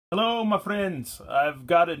Hello, my friends. I've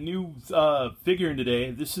got a new figure in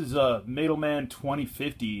today. This is MADELMAN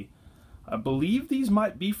 2050. I believe these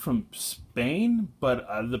might be from Spain, but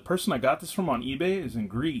the person I got this from on eBay is in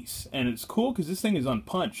Greece, and it's cool because this thing is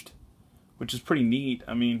unpunched, which is pretty neat.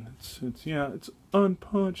 I mean, it's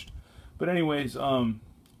unpunched. But anyways, I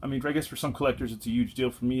mean, I guess for some collectors it's a huge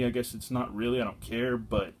deal. For me, I guess it's not really. I don't care,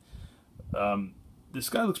 but this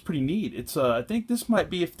guy looks pretty neat. It's I think this might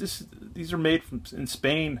be, if these are made in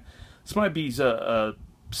Spain, this might be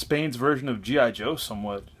Spain's version of G.I. Joe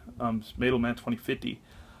somewhat. MADELMAN 2050.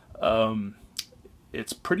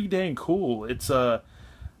 It's pretty dang cool. It's yeah,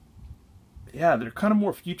 they're kind of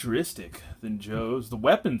more futuristic than Joe's. The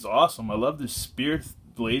weapon's awesome. I love this spear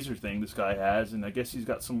laser thing this guy has, and I guess he's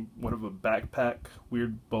got somewhat of a backpack,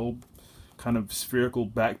 weird bulb, kind of spherical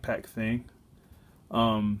backpack thing.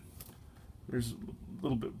 There's a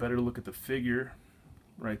little bit better look at the figure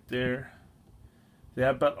right there. They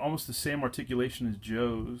have about almost the same articulation as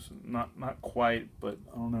Joe's. Not quite, but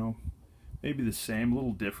I don't know. Maybe the same, a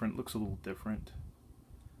little different. Looks a little different.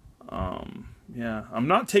 Yeah, I'm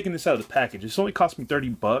not taking this out of the package. This only cost me 30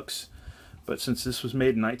 bucks, but since this was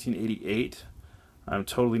made in 1988, I'm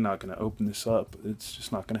totally not going to open this up. It's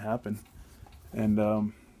just not going to happen.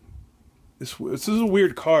 And this is a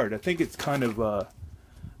weird card. I think it's kind of I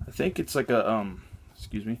think it's like a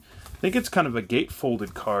excuse me. I think it's kind of a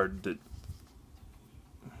gatefolded card that,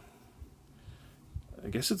 I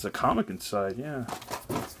guess it's a comic inside. Yeah.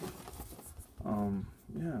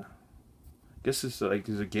 Yeah. I guess it's like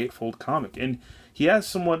a gatefold comic, and he has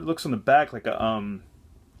somewhat, looks on the back like a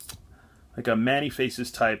Manny Faces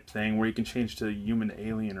type thing where you can change to human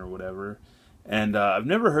alien or whatever. And I've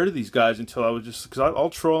never heard of these guys until I was just, because I'll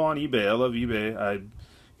troll on eBay. I love eBay. A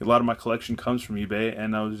lot of my collection comes from eBay,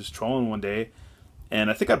 and I was just trolling one day, and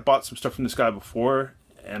I think I bought some stuff from this guy before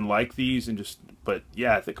and like these, and just, but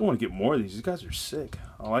yeah, I think I want to get more of these. These guys are sick.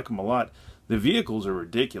 I like them a lot. The vehicles are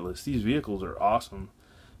ridiculous. These vehicles are awesome.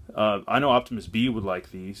 I know Optimus B would like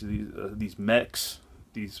these mechs,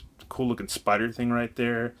 these cool looking spider thing right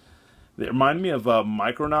there. They remind me of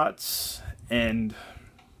Micronauts and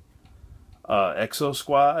Exo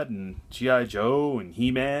Squad and G.I. Joe and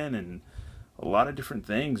He-Man and a lot of different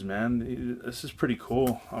things, man. This is pretty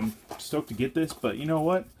cool. I'm stoked to get this, but you know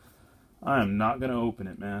what? I am not gonna open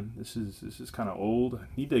it, man. This is kind of old. I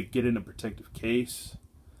need to get in a protective case.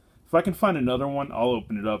 If I can find another one, I'll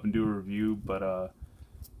open it up and do a review. But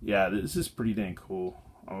yeah, this is pretty dang cool.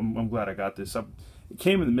 I'm glad I got this. It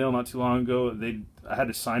came in the mail not too long ago. I had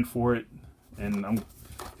to sign for it, and I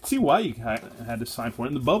see why you had to sign for it.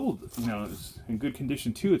 And the bubble, you know, is in good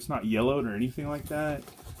condition too. It's not yellowed or anything like that.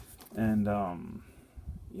 And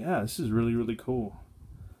yeah, this is really cool.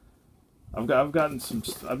 I've gotten some.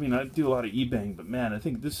 I mean, I do a lot of eBaying, but man, I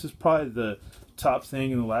think this is probably the top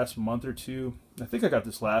thing in the last month or two. I think I got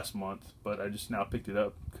this last month, but I just now picked it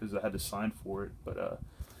up because I had to sign for it. But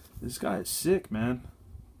this guy is sick, man.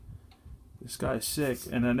 This guy is sick,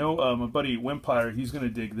 and I know my buddy Wimpire, he's gonna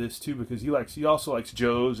dig this too because he also likes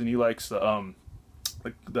Joe's, and he likes the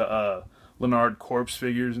Leonard corpse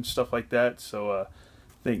figures and stuff like that. So I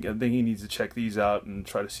think he needs to check these out and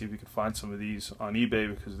try to see if he can find some of these on eBay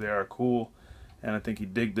because they are cool, and I think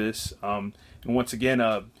he'd dig this. And once again,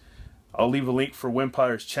 I'll leave a link for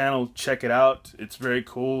Wimpire's channel. Check it out. It's very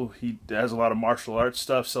cool. He has a lot of martial arts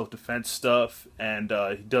stuff, self-defense stuff, and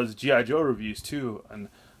he does G.I. Joe reviews too, and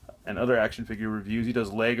other action figure reviews. He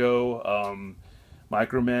does Lego,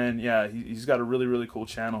 Microman. Yeah, he's got a really cool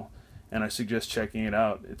channel, and I suggest checking it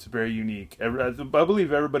out. It's very unique. I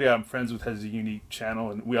believe everybody I'm friends with has a unique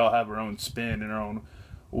channel, and we all have our own spin and our own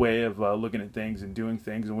way of looking at things and doing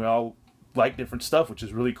things, and we all like different stuff, which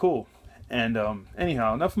is really cool. And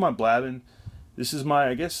anyhow, enough of my blabbing. This is my,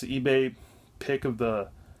 I guess, eBay pick of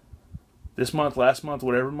this month, last month,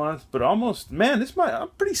 whatever month. But almost, man, I'm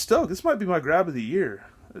pretty stoked. This might be my grab of the year.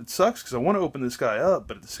 It sucks because I want to open this guy up,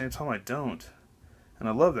 but at the same time I don't. And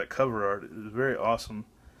I love that cover art. It is very awesome.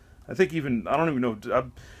 I think even, I don't even know, I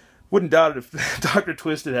wouldn't doubt it if Dr.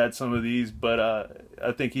 Twisted had some of these, but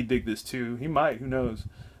I think he'd dig this too. He might, who knows.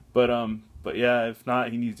 But yeah, if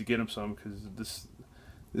not, he needs to get him some because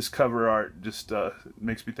this cover art just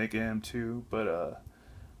makes me think of him too. But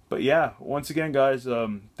yeah, once again, guys,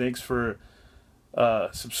 thanks for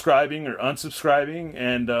subscribing or unsubscribing,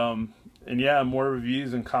 and yeah, more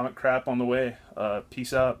reviews and comic crap on the way.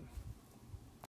 Peace out.